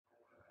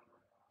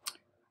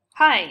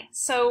Hi,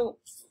 so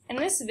in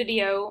this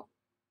video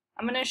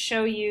I'm going to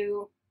show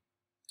you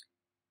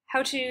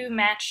how to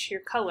match your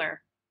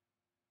color.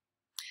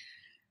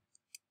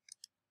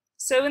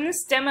 So in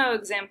this demo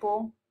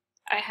example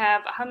I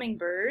have a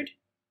hummingbird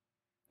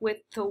with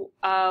the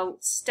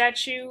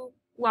statue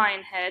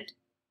lion head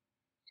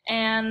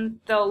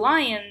and the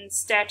lion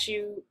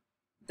statue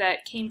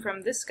that came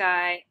from this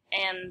guy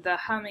and the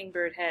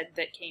hummingbird head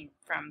that came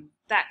from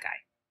that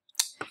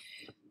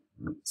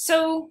guy.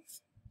 So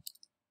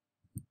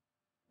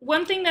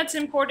one thing that's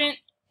important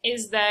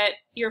is that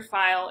your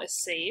file is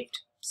saved.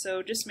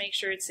 So just make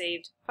sure it's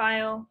saved.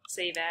 File,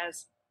 save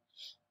as.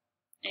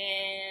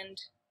 And,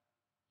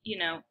 you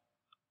know,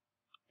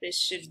 this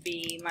should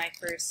be my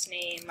first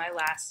name, my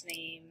last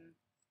name,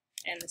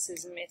 and this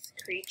is Myth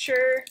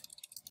Creature.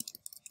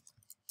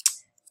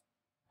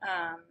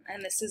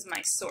 And this is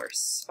my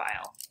source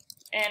file.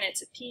 And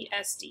it's a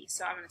PSD,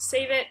 so I'm going to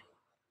save it.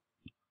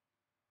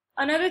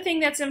 Another thing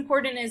that's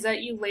important is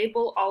that you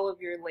label all of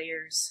your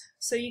layers.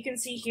 So you can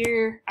see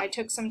here I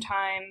took some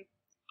time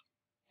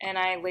and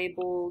I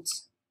labeled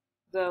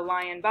the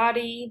lion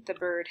body, the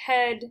bird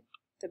head,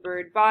 the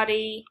bird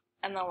body,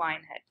 and the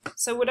lion head.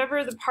 So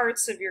whatever the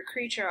parts of your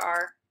creature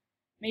are,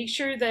 make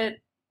sure that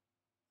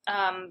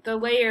the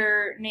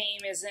layer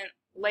name isn't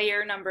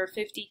layer number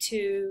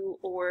 52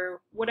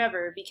 or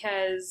whatever,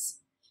 because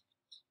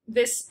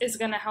this is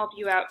going to help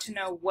you out to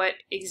know what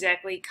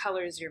exactly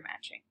colors you're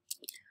matching.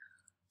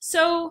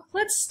 So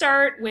let's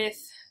start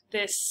with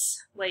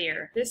this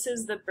layer. This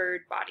is the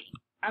bird body.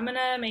 I'm going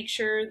to make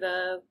sure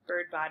the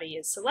bird body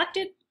is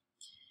selected.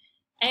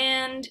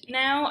 And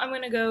now I'm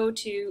going to go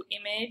to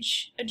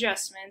Image,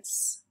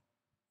 Adjustments,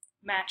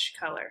 Match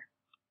Color.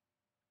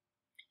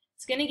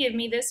 It's going to give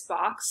me this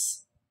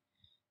box.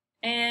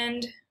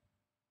 And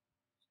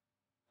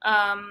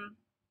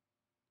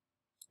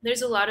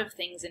there's a lot of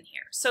things in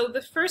here. So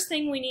the first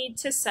thing we need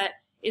to set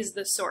is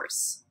the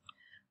source.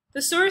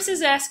 The source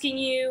is asking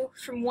you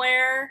from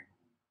where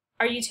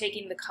are you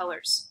taking the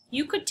colors.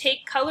 You could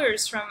take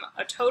colors from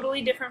a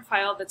totally different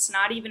file that's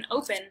not even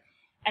open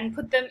and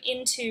put them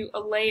into a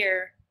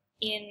layer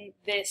in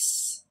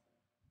this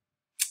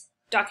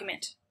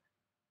document.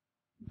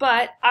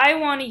 But I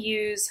want to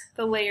use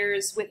the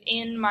layers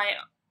within my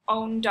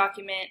own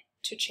document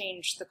to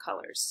change the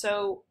colors.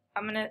 So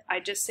I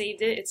just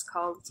saved it. It's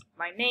called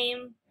my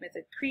name,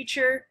 Mythic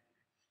Creature,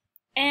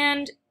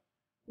 and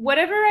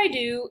whatever I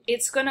do,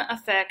 it's going to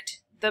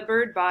affect the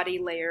bird body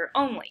layer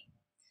only.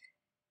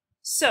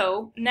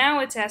 So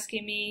now it's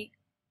asking me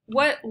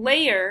what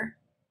layer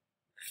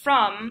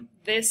from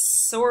this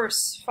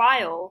source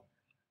file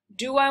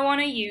do I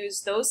want to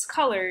use those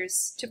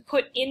colors to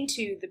put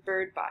into the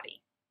bird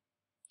body.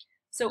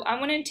 So I'm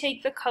going to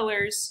take the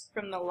colors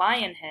from the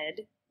lion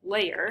head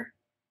layer,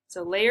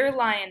 so layer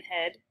lion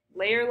head,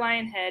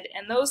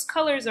 and those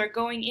colors are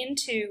going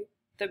into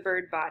the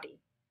bird body.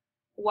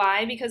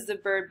 Why? Because the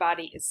bird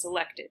body is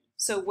selected.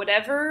 So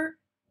whatever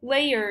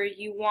layer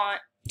you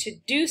want to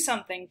do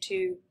something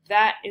to,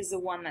 that is the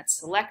one that's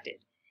selected.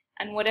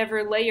 And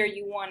whatever layer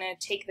you want to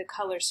take the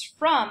colors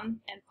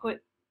from and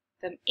put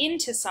them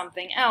into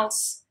something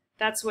else,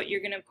 that's what you're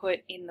going to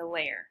put in the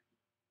layer.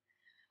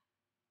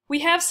 We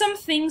have some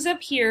things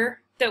up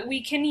here that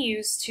we can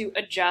use to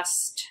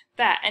adjust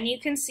that. And you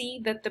can see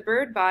that the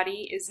bird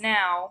body is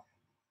now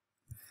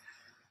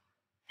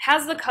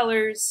has the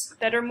colors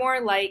that are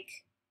more like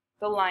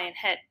the lion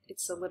head.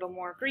 It's a little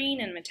more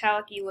green and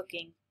metallic-y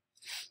looking.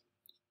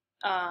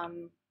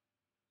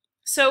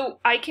 So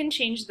I can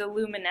change the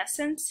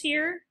luminescence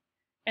here,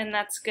 and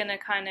that's gonna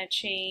kind of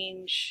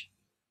change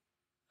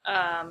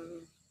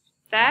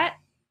that.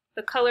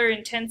 The color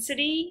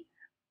intensity,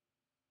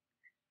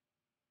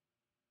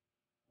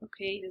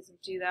 okay,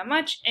 doesn't do that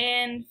much,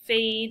 and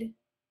fade.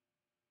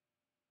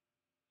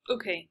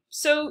 Okay,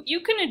 so you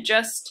can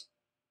adjust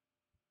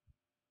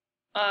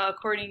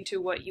according to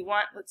what you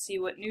want. Let's see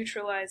what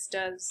neutralize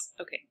does.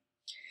 Okay,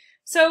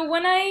 so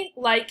when I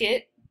like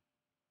it,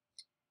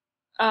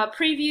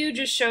 preview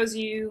just shows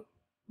you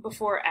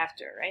before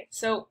after, right?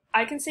 So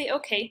I can say,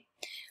 okay,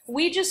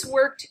 we just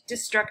worked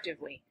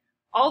destructively.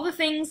 All the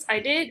things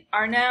I did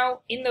are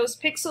now in those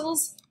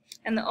pixels,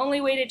 and the only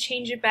way to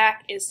change it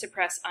back is to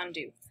press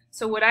undo.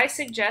 So what I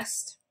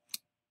suggest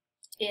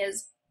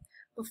is,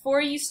 before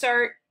you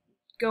start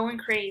going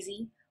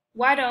crazy,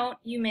 why don't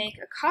you make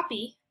a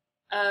copy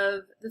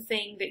of the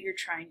thing that you're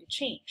trying to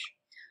change?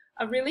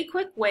 A really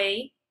quick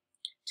way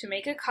to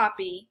make a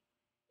copy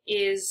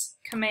is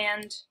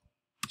Command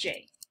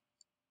J.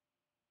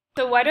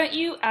 So why don't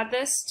you add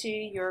this to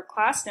your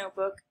class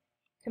notebook?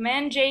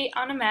 Command J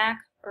on a Mac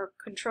or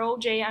Control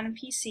J on a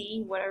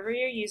PC, whatever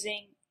you're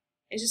using,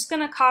 is just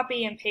going to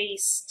copy and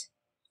paste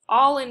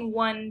all in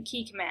one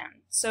key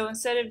command. So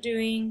instead of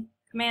doing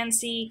Command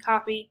C,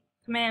 copy,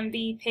 Command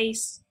V,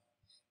 paste,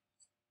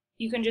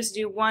 you can just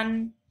do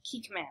one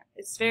key command.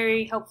 It's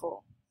very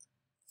helpful.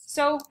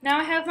 So now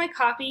I have my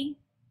copy.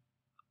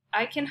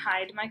 I can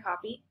hide my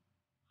copy,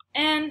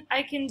 and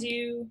I can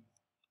do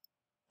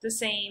the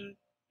same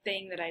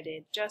thing that I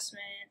did.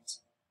 Adjustment,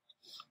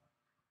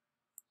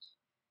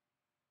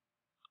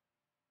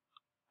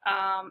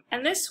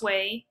 And this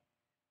way,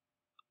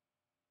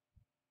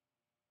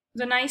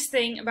 the nice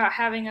thing about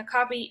having a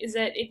copy is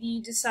that if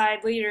you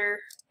decide later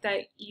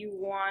that you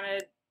want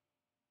to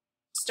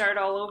start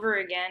all over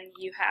again,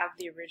 you have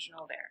the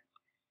original there.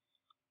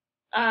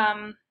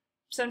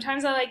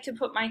 Sometimes I like to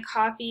put my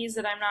copies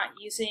that I'm not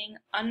using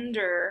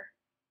under,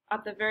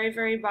 at the very,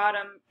 very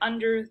bottom,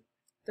 under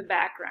the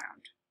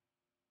background.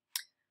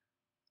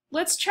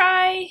 Let's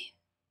try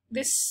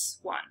this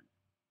one.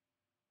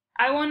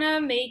 I want to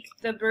make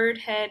the bird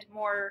head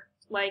more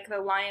like the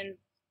lion.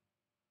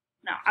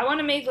 No, I want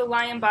to make the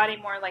lion body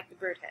more like the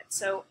bird head.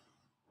 So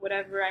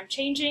whatever I'm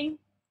changing,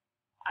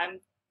 I'm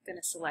going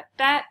to select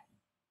that.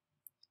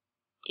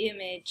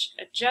 Image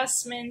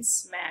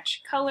adjustments,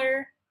 match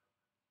color.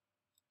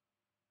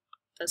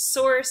 The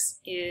source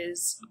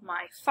is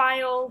my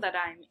file that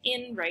I'm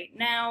in right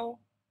now,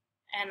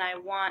 and I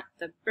want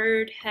the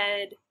bird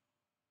head,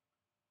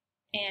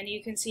 and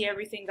you can see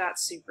everything got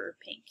super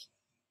pink.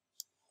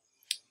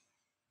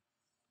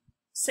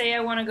 Say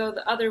I want to go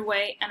the other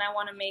way and I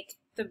want to make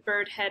the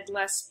bird head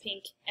less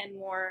pink and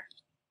more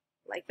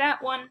like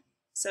that one,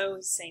 so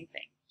same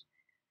thing.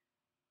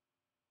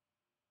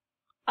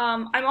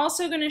 I'm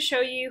also going to show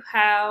you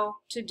how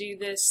to do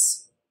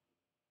this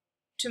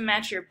to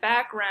match your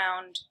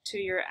background to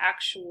your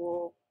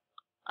actual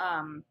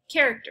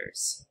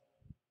characters.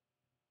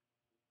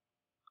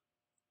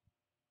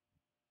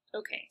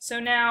 Okay, so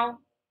now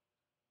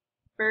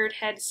bird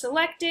head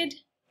selected,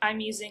 I'm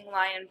using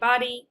lion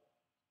body,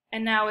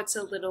 and now it's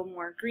a little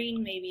more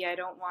green. Maybe I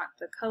don't want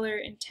the color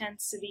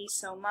intensity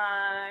so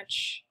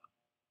much,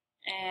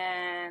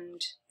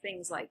 and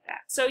things like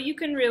that. So you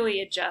can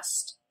really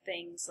adjust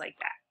things like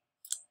that.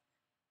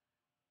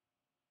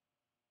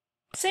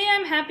 Say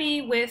I'm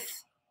happy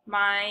with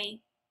my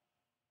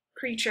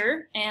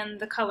creature and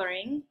the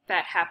coloring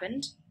that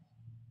happened.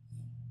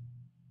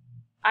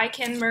 I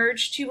can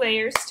merge two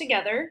layers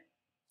together.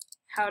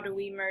 How do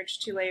we merge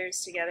two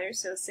layers together?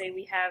 So say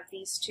we have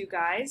these two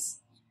guys.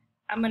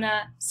 I'm going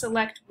to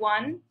select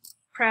one,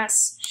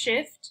 press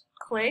Shift,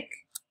 click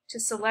to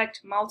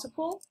select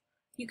multiple.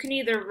 You can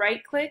either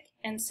right click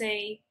and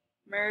say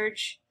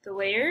merge the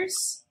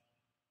layers.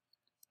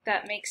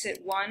 That makes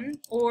it one,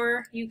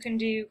 or you can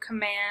do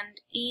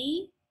Command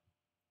E,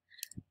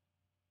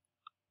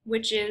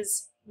 which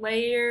is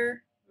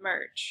layer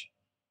merge,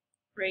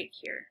 right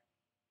here.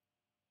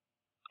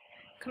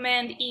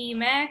 Command E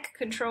Mac,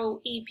 Control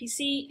E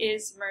PC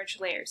is merge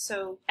layers.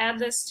 So add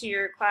this to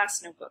your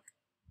class notebook.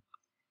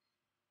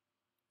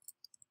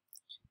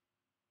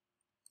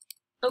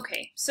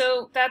 Okay,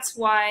 so that's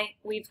why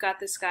we've got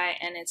this guy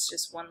and it's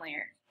just one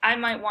layer. I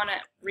might want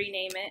to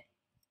rename it.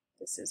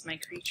 This is my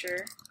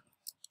creature.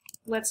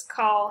 Let's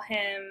call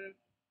him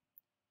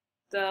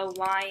the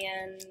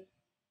lion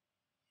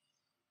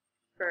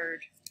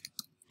bird.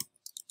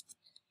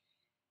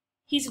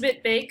 He's a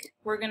bit big.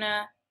 We're going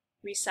to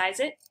resize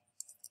it.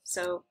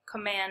 So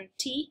Command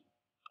T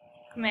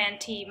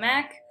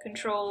Mac,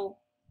 Control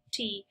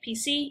T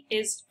PC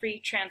is free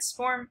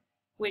transform,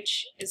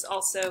 which is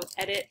also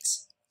edit.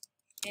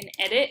 In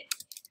edit,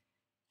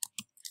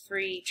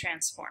 free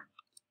transform.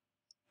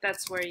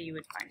 That's where you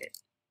would find it.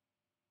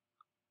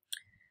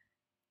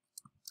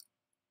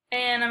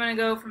 And I'm going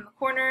to go from the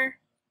corner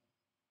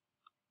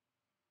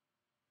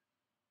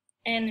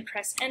and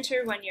press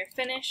enter when you're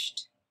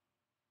finished.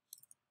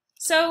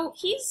 So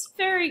he's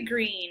very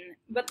green,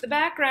 but the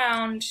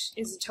background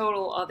is a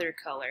total other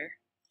color.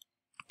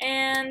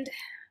 And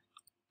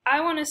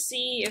I want to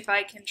see if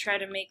I can try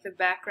to make the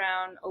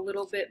background a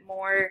little bit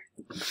more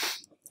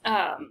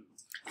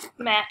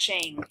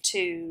matching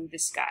to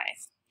this guy.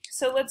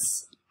 So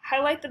let's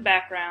highlight the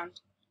background.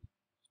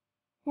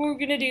 We're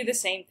going to do the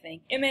same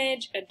thing.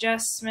 Image,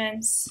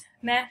 adjustments,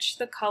 match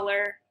the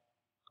color.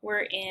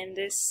 We're in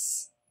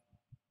this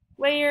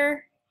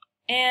layer,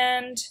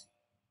 and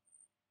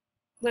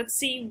let's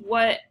see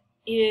what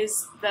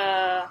is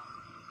the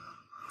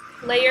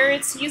layer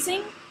it's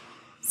using.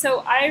 So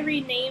I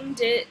renamed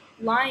it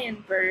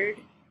Lion Bird.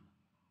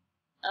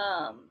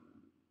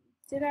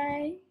 Did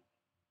I?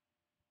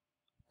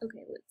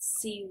 Okay, let's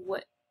see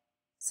what.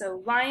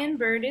 So Lion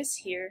Bird is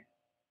here.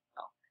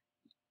 Oh.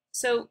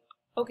 So,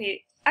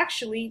 okay,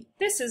 actually,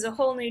 this is a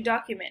whole new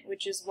document,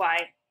 which is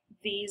why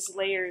these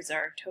layers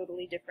are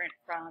totally different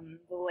from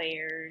the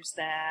layers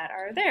that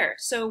are there.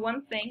 So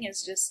one thing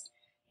is just,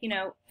 you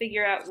know,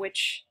 figure out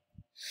which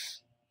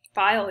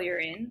file you're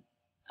in.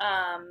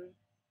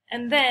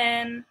 And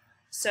then,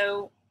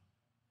 so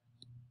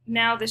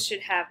now this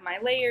should have my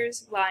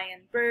layers,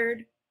 lion,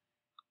 bird.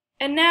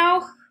 And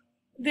now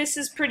this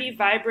is pretty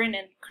vibrant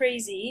and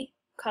crazy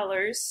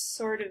colors,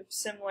 sort of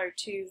similar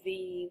to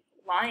the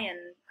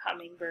lion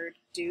hummingbird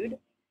dude.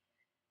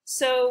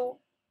 So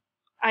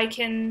I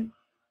can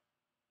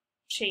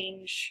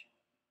change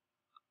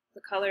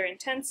the color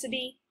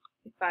intensity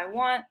if I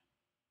want,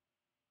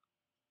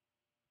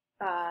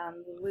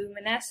 the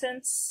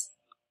luminescence,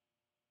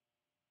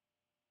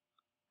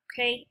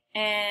 okay,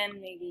 and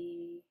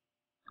maybe,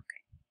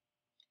 okay.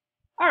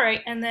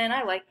 Alright, and then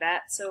I like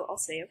that, so I'll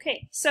say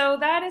okay. So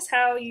that is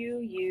how you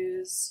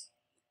use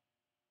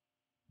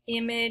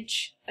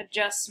image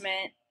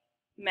adjustment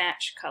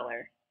match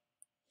color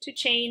to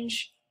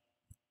change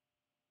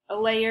a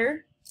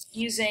layer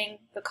using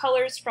the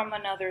colors from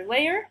another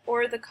layer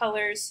or the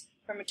colors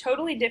from a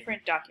totally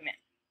different document.